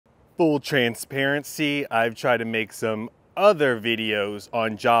full transparency, I've tried to make some other videos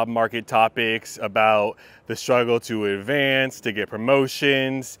on job market topics about the struggle to advance, to get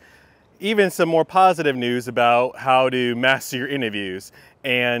promotions, even some more positive news about how to master your interviews.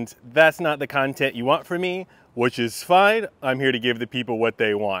 And that's not the content you want from me, which is fine. I'm here to give the people what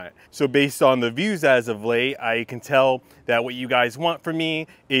they want. So based on the views as of late, I can tell that what you guys want from me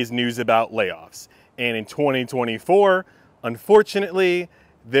is news about layoffs. And in 2024, unfortunately,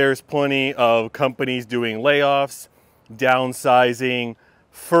 there's plenty of companies doing layoffs, downsizing,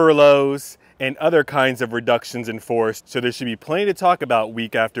 furloughs, and other kinds of reductions in force. So there should be plenty to talk about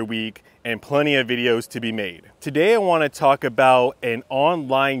week after week and plenty of videos to be made. Today I want to talk about an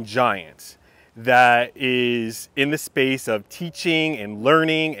online giant that is in the space of teaching and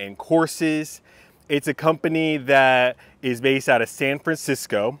learning and courses. It's a company that is based out of San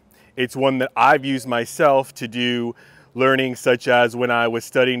Francisco. It's one that I've used myself to do learning, such as when I was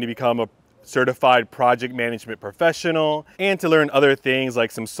studying to become a certified project management professional, and to learn other things like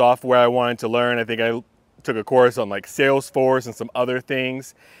some software I wanted to learn. I think I took a course on like Salesforce and some other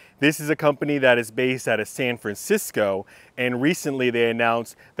things. This is a company that is based out of San Francisco, and recently they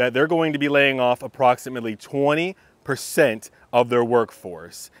announced that they're going to be laying off approximately 20% of their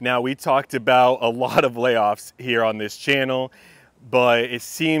workforce. Now, we talked about a lot of layoffs here on this channel, but it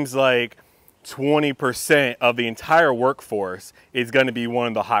seems like 20% of the entire workforce is going to be one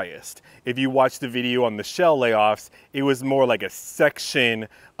of the highest. If you watch the video on the Shell layoffs, it was more like a section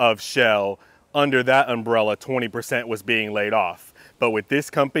of Shell. Under that umbrella, 20% was being laid off. But with this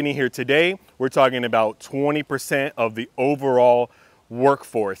company here today, we're talking about 20% of the overall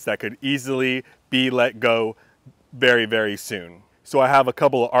workforce that could easily be let go very, very soon. So I have a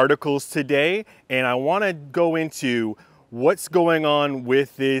couple of articles today, and I want to go into what's going on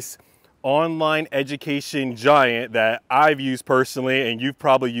with this online education giant that I've used personally, and you've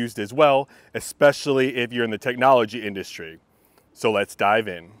probably used as well, especially if you're in the technology industry. So let's dive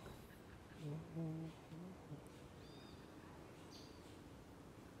in.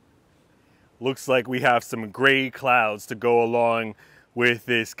 Looks like we have some gray clouds to go along with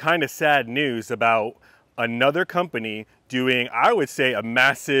this kind of sad news about another company doing, I would say, a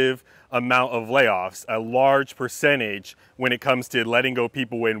massive amount of layoffs, a large percentage when it comes to letting go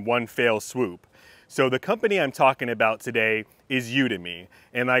people in one fell swoop. So the company I'm talking about today is Udemy.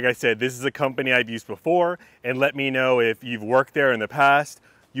 And like I said, this is a company I've used before, and let me know if you've worked there in the past,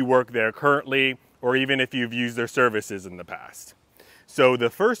 you work there currently, or even if you've used their services in the past. So the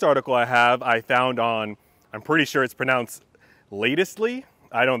first article I have, I found on, I'm pretty sure it's pronounced Latestly.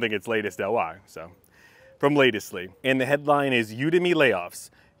 I don't think it's Latest LY, so from Latestly. And the headline is Udemy Layoffs.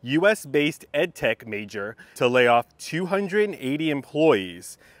 US-based edtech major to lay off 280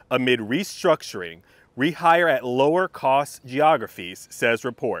 employees amid restructuring, rehire at lower cost geographies, says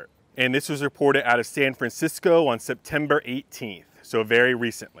report. And this was reported out of San Francisco on September 18th, so very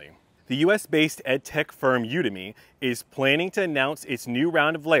recently. The US-based edtech firm Udemy is planning to announce its new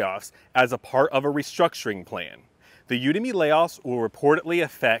round of layoffs as a part of a restructuring plan. The Udemy layoffs will reportedly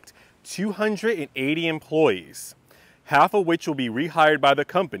affect 280 employees, half of which will be rehired by the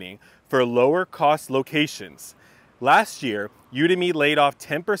company for lower cost locations. Last year, Udemy laid off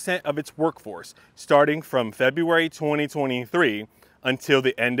 10% of its workforce starting from February 2023 until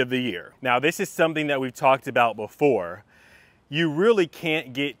the end of the year. Now, this is something that we've talked about before. You really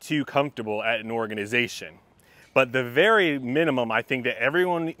can't get too comfortable at an organization. But the very minimum I think that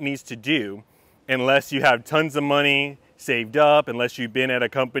everyone needs to do, unless you have tons of money saved up, unless you've been at a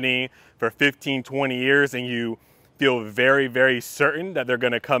company for 15, 20 years and you feel very, very certain that they're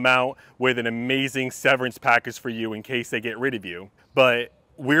going to come out with an amazing severance package for you in case they get rid of you. But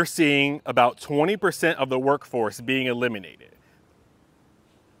we're seeing about 20% of the workforce being eliminated.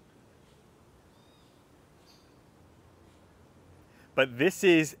 But this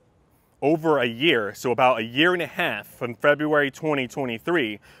is over a year, so about a year and a half from February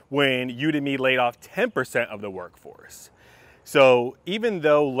 2023 when Udemy laid off 10% of the workforce. So even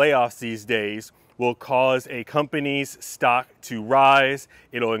though layoffs these days will cause a company's stock to rise,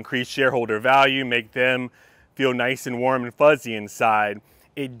 it'll increase shareholder value, make them feel nice and warm and fuzzy inside,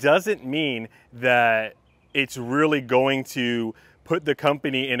 it doesn't mean that it's really going to put the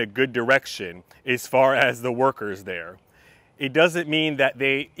company in a good direction as far as the workers there. It doesn't mean that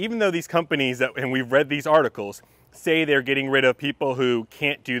even though these companies, and we've read these articles, say they're getting rid of people who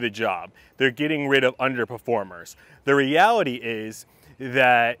can't do the job, they're getting rid of underperformers. The reality is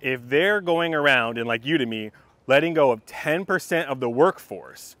that if they're going around and like Udemy, letting go of 10% of the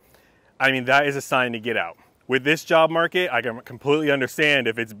workforce, I mean, that is a sign to get out. With this job market, I can completely understand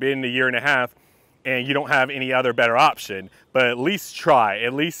if it's been a year and a half, and you don't have any other better option, but at least try,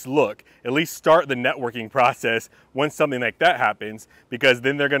 at least look, at least start the networking process once something like that happens, because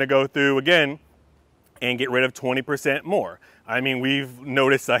then they're going to go through again and get rid of 20% more. I mean, we've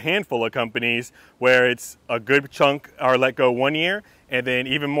noticed a handful of companies where it's a good chunk are let go 1 year, and then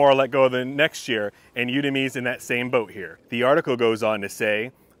even more are let go the next year, and Udemy's in that same boat here. The article goes on to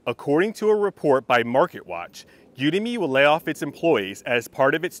say, according to a report by MarketWatch, Udemy will lay off its employees as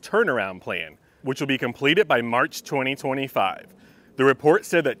part of its turnaround plan, which will be completed by March 2025. The report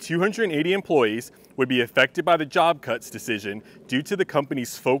said that 280 employees would be affected by the job cuts decision due to the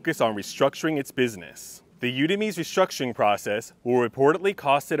company's focus on restructuring its business. The Udemy's restructuring process will reportedly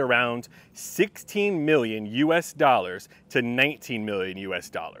cost it around $16 million to $19 million.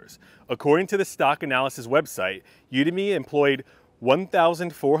 According to the stock analysis website, Udemy employed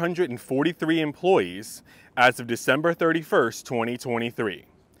 1,443 employees as of December 31st, 2023.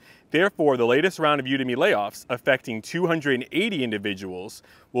 Therefore, the latest round of Udemy layoffs affecting 280 individuals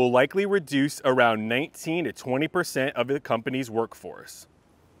will likely reduce around 19 to 20% of the company's workforce.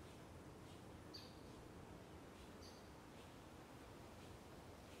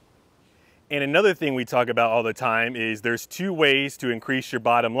 And another thing we talk about all the time is there's two ways to increase your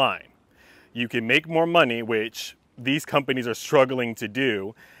bottom line. You can make more money, which these companies are struggling to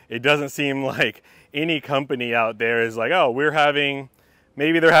do. It doesn't seem like any company out there is like, oh,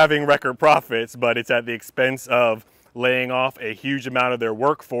 maybe they're having record profits, but it's at the expense of laying off a huge amount of their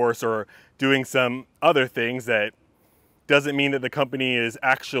workforce or doing some other things that doesn't mean that the company is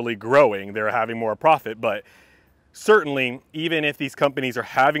actually growing. They're having more profit, but certainly, even if these companies are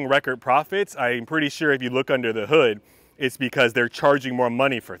having record profits, I'm pretty sure if you look under the hood, it's because they're charging more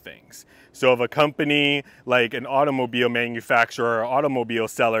money for things. So if a company like an automobile manufacturer or automobile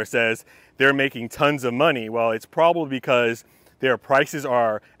seller says they're making tons of money, well, it's probably because their prices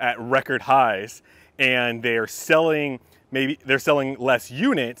are at record highs and they're selling less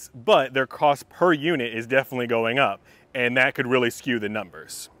units, but their cost per unit is definitely going up, and that could really skew the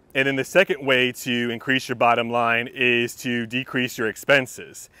numbers. And then the second way to increase your bottom line is to decrease your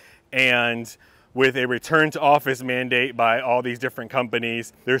expenses. And with a return to office mandate by all these different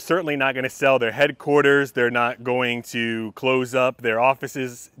companies, they're certainly not going to sell their headquarters. They're not going to close up their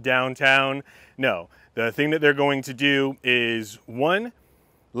offices downtown. No, the thing that they're going to do is, one,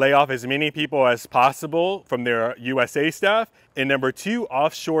 lay off as many people as possible from their USA staff, and number two,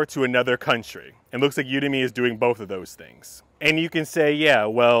 offshore to another country. It looks like Udemy is doing both of those things. And you can say, yeah,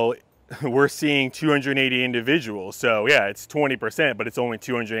 well, we're seeing 280 individuals, so yeah, it's 20%, but it's only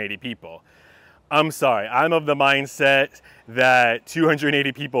 280 people. I'm sorry, I'm of the mindset that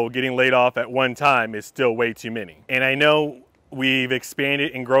 280 people getting laid off at one time is still way too many. And I know we've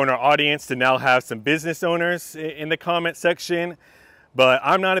expanded and grown our audience to now have some business owners in the comment section, but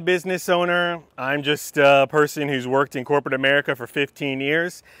I'm not a business owner. I'm just a person who's worked in corporate America for 15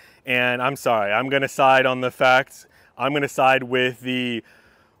 years. And I'm sorry, I'm going to side with the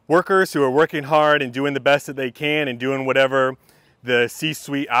workers who are working hard and doing the best that they can and doing whatever the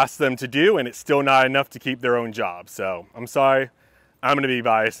C-suite asks them to do, and it's still not enough to keep their own job. So I'm sorry, I'm going to be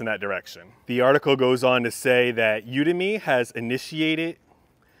biased in that direction. The article goes on to say that Udemy has initiated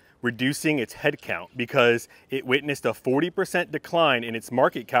reducing its headcount because it witnessed a 40% decline in its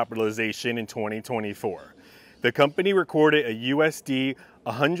market capitalization in 2024. The company recorded a USD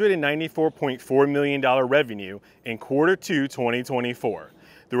 $194.4 million revenue in Q2 2024.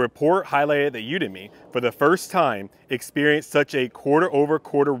 The report highlighted that Udemy, for the first time, experienced such a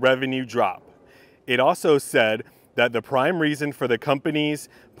quarter-over-quarter revenue drop. It also said that the prime reason for the company's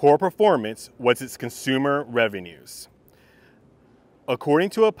poor performance was its consumer revenues. According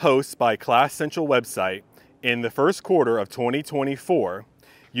to a post by Class Central website, in the first quarter of 2024,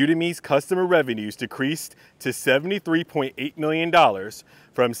 Udemy's customer revenues decreased to $73.8 million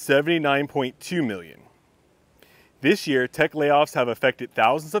from $79.2 million. This year, tech layoffs have affected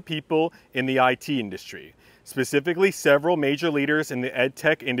thousands of people in the IT industry. Specifically, several major leaders in the ed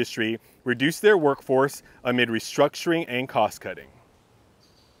tech industry reduced their workforce amid restructuring and cost cutting.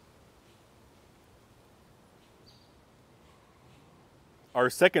 Our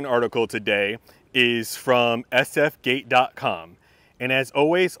second article today is from sfgate.com. And as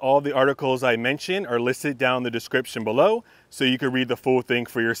always, all the articles I mention are listed down in the description below, so you can read the full thing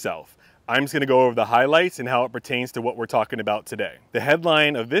for yourself. I'm just going to go over the highlights and how it pertains to what we're talking about today. The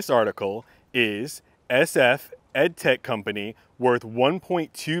headline of this article is SF edtech company worth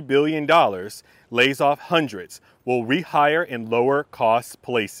 $1.2 billion lays off hundreds, will rehire in lower cost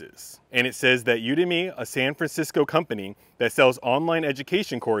places. And it says that Udemy, a San Francisco company that sells online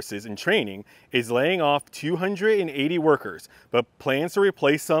education courses and training, is laying off 280 workers, but plans to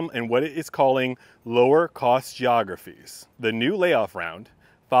replace them in what it is calling lower cost geographies. The new layoff round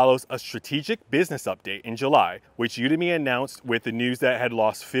follows a strategic business update in July, which Udemy announced with the news that it had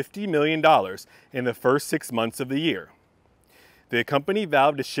lost $50 million in the first 6 months of the year. The company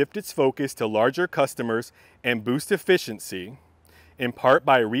vowed to shift its focus to larger customers and boost efficiency, in part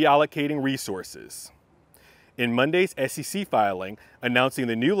by reallocating resources. In Monday's SEC filing announcing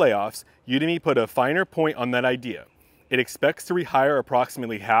the new layoffs, Udemy put a finer point on that idea. It expects to rehire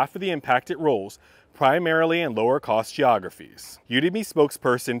approximately half of the impacted roles, primarily in lower cost geographies. Udemy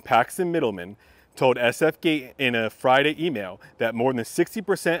spokesperson Paxton Middleman told SFGate in a Friday email that more than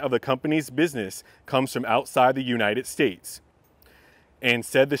 60% of the company's business comes from outside the United States, and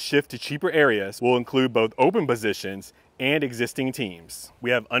said the shift to cheaper areas will include both open positions and existing teams. We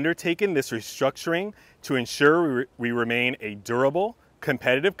have undertaken this restructuring to ensure we remain a durable,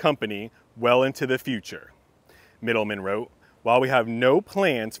 competitive company well into the future, Middleman wrote. While we have no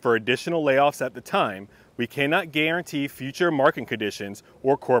plans for additional layoffs at the time, we cannot guarantee future market conditions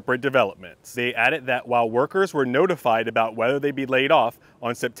or corporate developments. They added that while workers were notified about whether they'd be laid off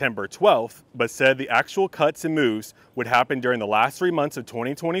on September 12th, but said the actual cuts and moves would happen during the last 3 months of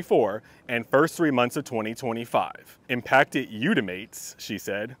 2024 and first 3 months of 2025. Impacted Udemates, she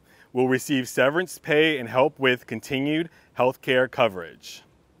said, will receive severance pay and help with continued healthcare coverage.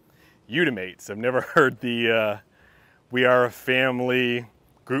 Udemates, I've never heard the We Are a Family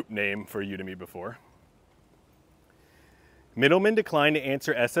group name for Udemy before. Middleman declined to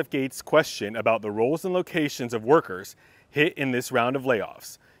answer SFGate's question about the roles and locations of workers hit in this round of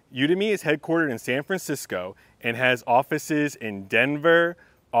layoffs. Udemy is headquartered in San Francisco and has offices in Denver,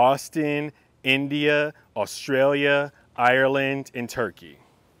 Austin, India, Australia, Ireland, and Turkey.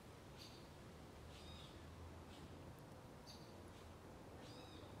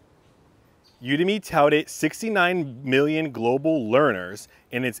 Udemy touted 69 million global learners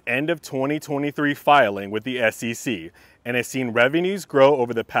in its end of 2023 filing with the SEC and has seen revenues grow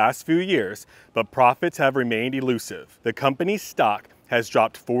over the past few years, but profits have remained elusive. The company's stock has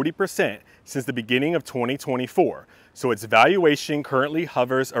dropped 40% since the beginning of 2024, so its valuation currently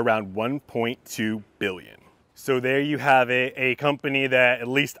hovers around $1.2 billion. So there you have it, a company that at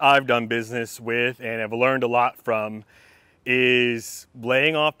least I've done business with and have learned a lot from is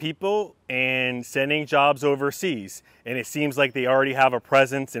laying off people and sending jobs overseas. And it seems like they already have a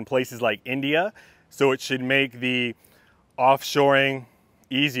presence in places like India, so it should make the offshoring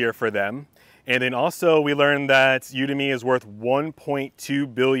easier for them. And then also we learned that Udemy is worth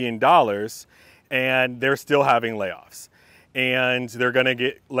 $1.2 billion and they're still having layoffs. And they're gonna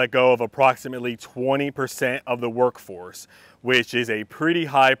get let go of approximately 20% of the workforce, which is a pretty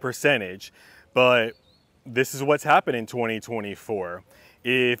high percentage, but this is what's happened in 2024.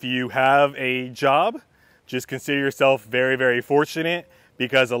 If you have a job, just consider yourself very, very fortunate,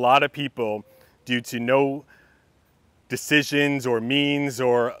 because a lot of people, due to no decisions or means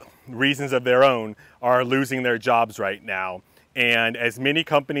or reasons of their own, are losing their jobs right now. And as many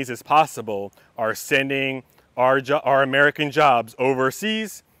companies as possible are sending our American jobs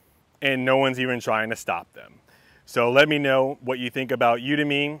overseas, and no one's even trying to stop them. So let me know what you think about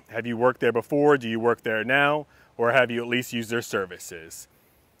Udemy. Have you worked there before? Do you work there now? Or have you at least used their services?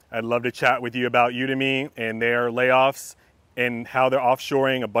 I'd love to chat with you about Udemy and their layoffs and how they're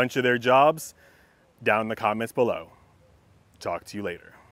offshoring a bunch of their jobs down in the comments below. Talk to you later.